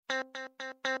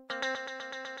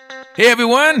Hey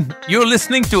everyone, you're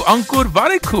listening to Ankur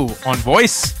Variku on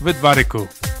Voice with Variku.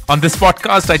 On this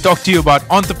podcast, I talk to you about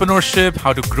entrepreneurship,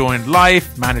 how to grow in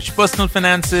life, manage personal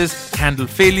finances, handle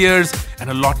failures, and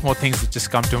a lot more things that just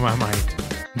come to my mind.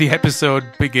 The episode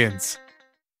begins.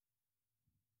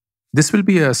 This will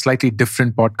be a slightly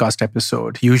different podcast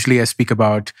episode. Usually I speak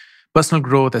about personal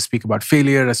growth, I speak about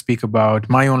failure, I speak about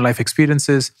my own life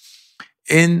experiences.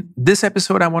 In this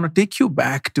episode, I want to take you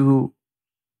back to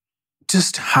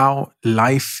just how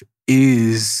life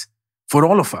is for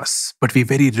all of us, but we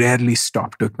very rarely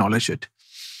stop to acknowledge it.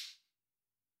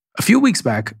 A few weeks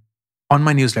back, on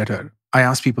my newsletter, I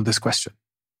asked people this question: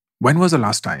 when was the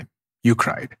last time you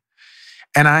cried?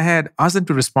 And I had asked them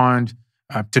to respond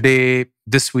today,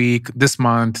 this week, this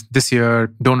month, this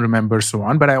year, don't remember, so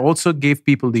on. But I also gave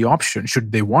people the option,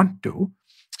 should they want to,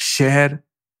 share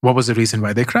what was the reason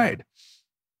why they cried.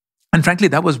 And frankly,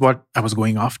 that was what I was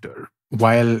going after.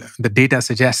 While the data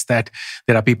suggests that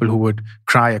there are people who would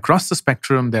cry across the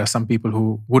spectrum, there are some people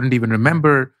who wouldn't even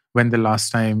remember when the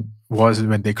last time was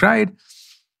when they cried.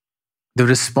 The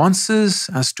responses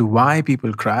as to why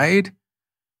people cried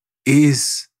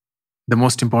is the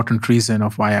most important reason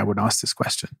of why I would ask this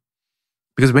question.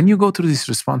 Because when you go through these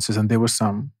responses, and there were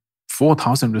some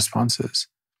 4,000 responses,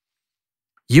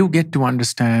 you get to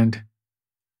understand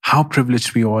how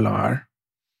privileged we all are.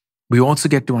 We also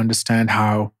get to understand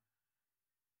how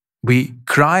we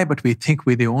cry, but we think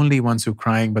we're the only ones who are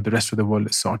crying, but the rest of the world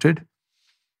is sorted.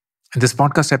 And this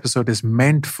podcast episode is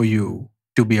meant for you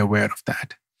to be aware of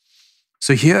that.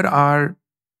 So here are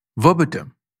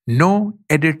verbatim, no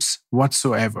edits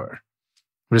whatsoever,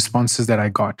 responses that I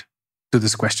got to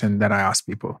this question that I asked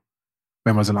people.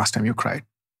 When was the last time you cried?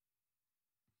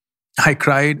 I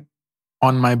cried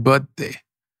on my birthday.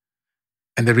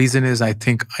 And the reason is I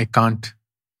think I can't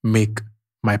make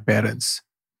my parents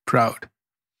proud.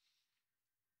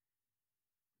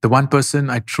 The one person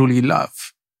I truly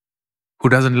love, who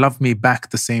doesn't love me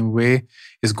back the same way,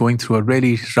 is going through a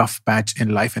really rough patch in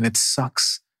life, and it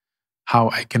sucks how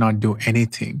I cannot do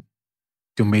anything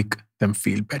to make them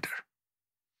feel better.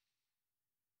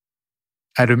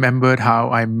 I remembered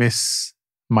how I miss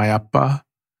my appa.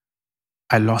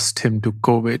 I lost him to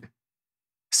COVID,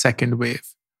 second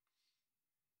wave.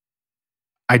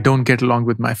 I don't get along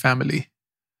with my family.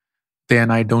 They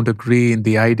and I don't agree in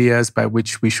the ideas by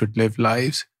which we should live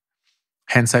lives.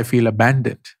 Hence, I feel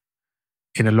abandoned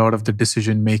in a lot of the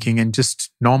decision making and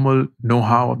just normal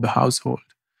know-how of the household.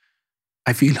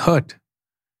 I feel hurt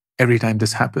every time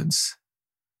this happens.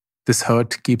 This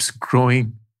hurt keeps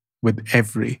growing with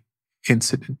every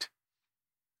incident.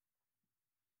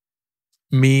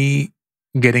 Me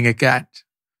getting a cat.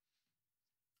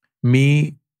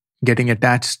 Me getting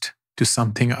attached to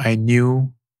something I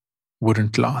knew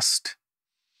wouldn't last.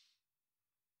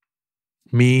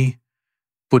 Me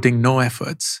putting no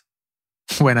efforts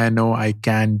when I know I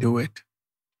can do it.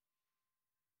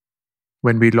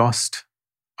 When we lost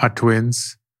our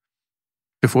twins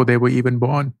before they were even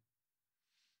born.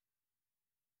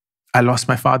 I lost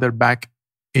my father back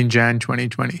in Jan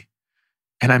 2020,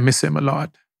 and I miss him a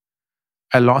lot.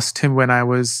 I lost him when I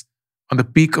was on the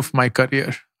peak of my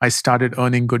career. I started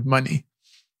earning good money.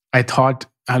 I thought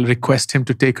I'll request him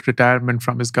to take retirement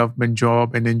from his government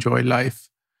job and enjoy life.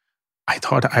 I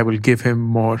thought I will give him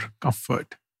more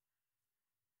comfort.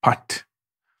 But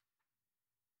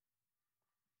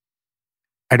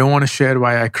I don't want to share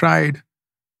why I cried,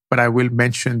 but I will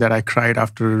mention that I cried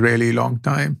after a really long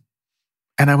time.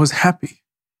 And I was happy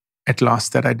at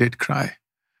last that I did cry.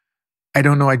 I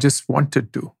don't know, I just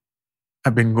wanted to.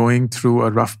 I've been going through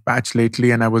a rough patch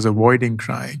lately and I was avoiding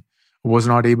crying. I was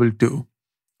not able to,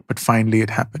 but finally it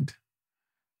happened.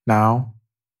 Now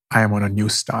I am on a new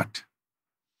start.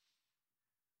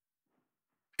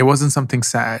 It wasn't something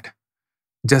sad,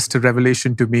 just a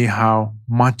revelation to me how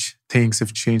much things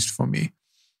have changed for me.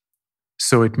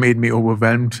 So it made me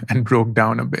overwhelmed and broke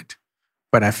down a bit,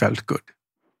 but I felt good.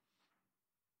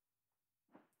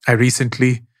 I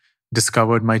recently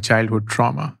discovered my childhood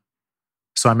trauma.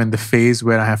 So I'm in the phase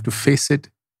where I have to face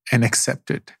it and accept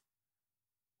it,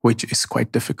 which is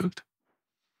quite difficult.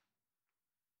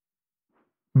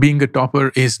 Being a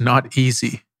topper is not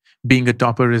easy. Being a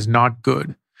topper is not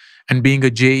good. And being a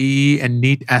JEE and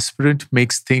NEET aspirant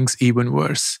makes things even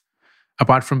worse.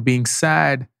 Apart from being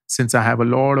sad, since I have a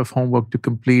lot of homework to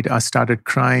complete, I started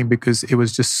crying because it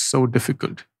was just so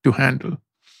difficult to handle.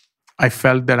 I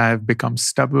felt that I have become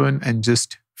stubborn and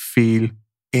just feel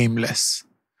aimless.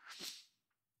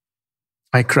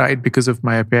 I cried because of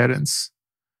my appearance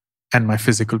and my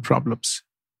physical problems.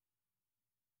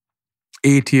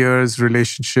 8 years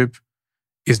relationship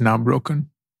is now broken.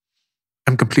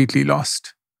 I'm completely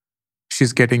lost.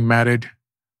 She's getting married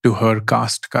to her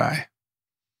caste guy.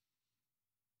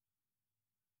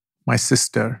 My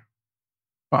sister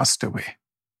passed away.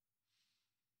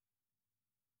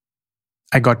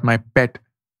 I got my pet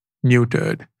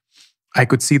neutered. I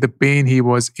could see the pain he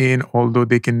was in, although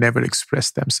they can never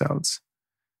express themselves.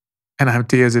 And I have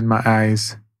tears in my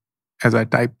eyes as I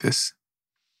type this.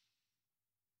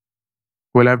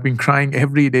 Well, I've been crying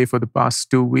every day for the past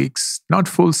 2 weeks, not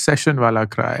full session wala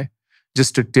cry,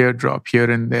 just a teardrop here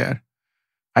and there.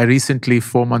 I recently,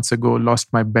 4 months ago,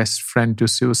 lost my best friend to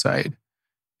suicide,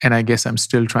 and I guess I'm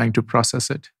still trying to process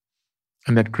it.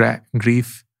 And that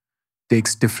grief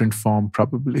takes different form,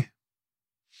 probably.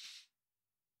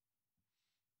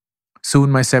 Soon,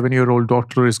 my 7-year-old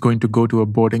daughter is going to go to a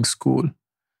boarding school.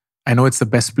 I know it's the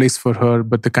best place for her,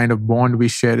 but the kind of bond we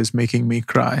share is making me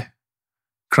cry.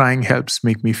 Crying helps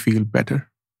make me feel better.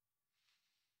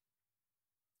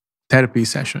 Therapy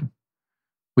session.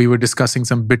 We were discussing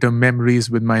some bitter memories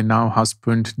with my now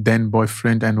husband, then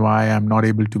boyfriend, and why I'm not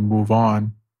able to move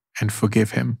on and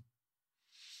forgive him.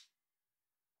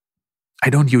 I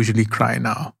don't usually cry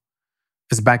now,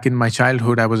 as back in my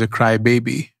childhood, I was a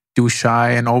crybaby, too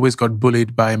shy, and always got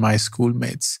bullied by my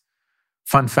schoolmates.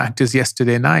 Fun fact is,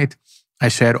 yesterday night, I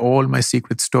shared all my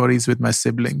secret stories with my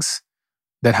siblings,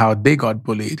 that how they got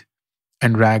bullied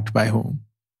and ragged by whom.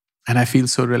 And I feel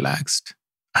so relaxed.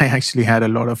 I actually had a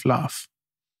lot of laugh.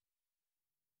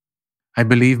 I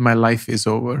believe my life is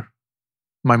over.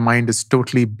 My mind is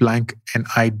totally blank and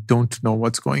I don't know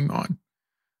what's going on.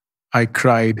 I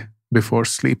cried before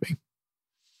sleeping.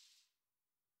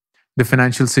 The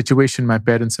financial situation my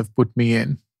parents have put me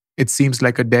in, it seems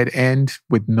like a dead end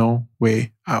with no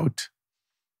way out.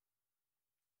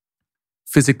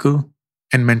 Physical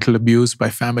and mental abuse by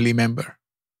family member.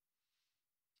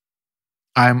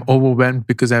 I am overwhelmed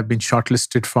because I've been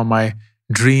shortlisted for my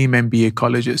dream MBA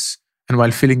colleges. And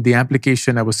while filling the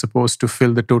application, I was supposed to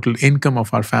fill the total income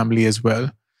of our family as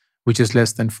well, which is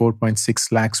less than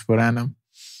 4.6 lakhs per annum.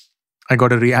 I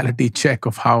got a reality check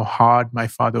of how hard my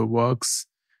father works,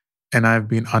 and I've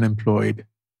been unemployed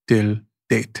till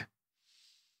date.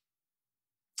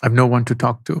 I've no one to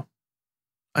talk to.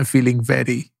 I'm feeling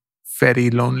very, very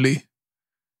lonely,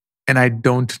 and I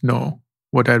don't know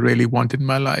what I really want in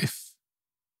my life.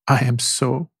 I am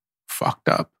so fucked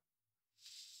up.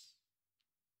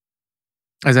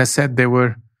 As I said, there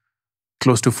were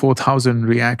close to 4,000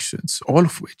 reactions, all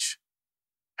of which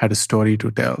had a story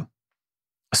to tell.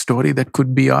 A story that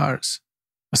could be ours.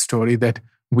 A story that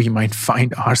we might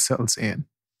find ourselves in.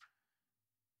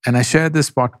 And I share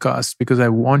this podcast because I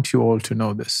want you all to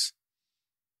know this.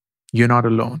 You're not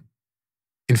alone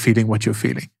in feeling what you're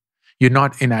feeling. You're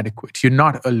not inadequate. You're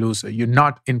not a loser. You're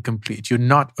not incomplete. You're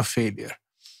not a failure.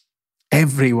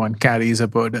 Everyone carries a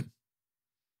burden.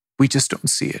 We just don't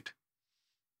see it,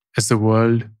 as the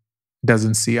world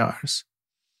doesn't see ours.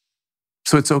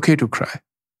 So it's okay to cry.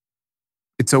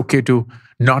 It's okay to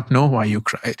not know why you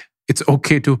cried. It's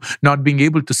okay to not being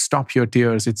able to stop your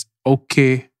tears. It's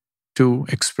okay to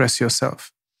express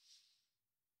yourself,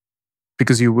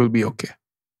 because you will be okay.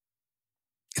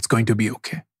 It's going to be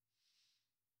okay.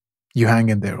 You hang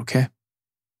in there, okay?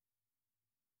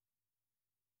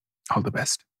 All the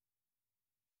best.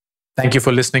 Thank you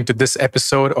for listening to this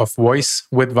episode of Voice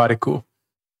with Variku.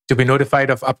 To be notified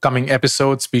of upcoming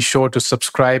episodes, be sure to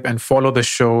subscribe and follow the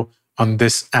show on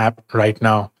this app right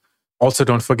now. Also,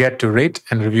 don't forget to rate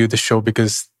and review the show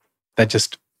because that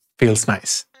just feels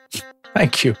nice.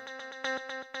 Thank you.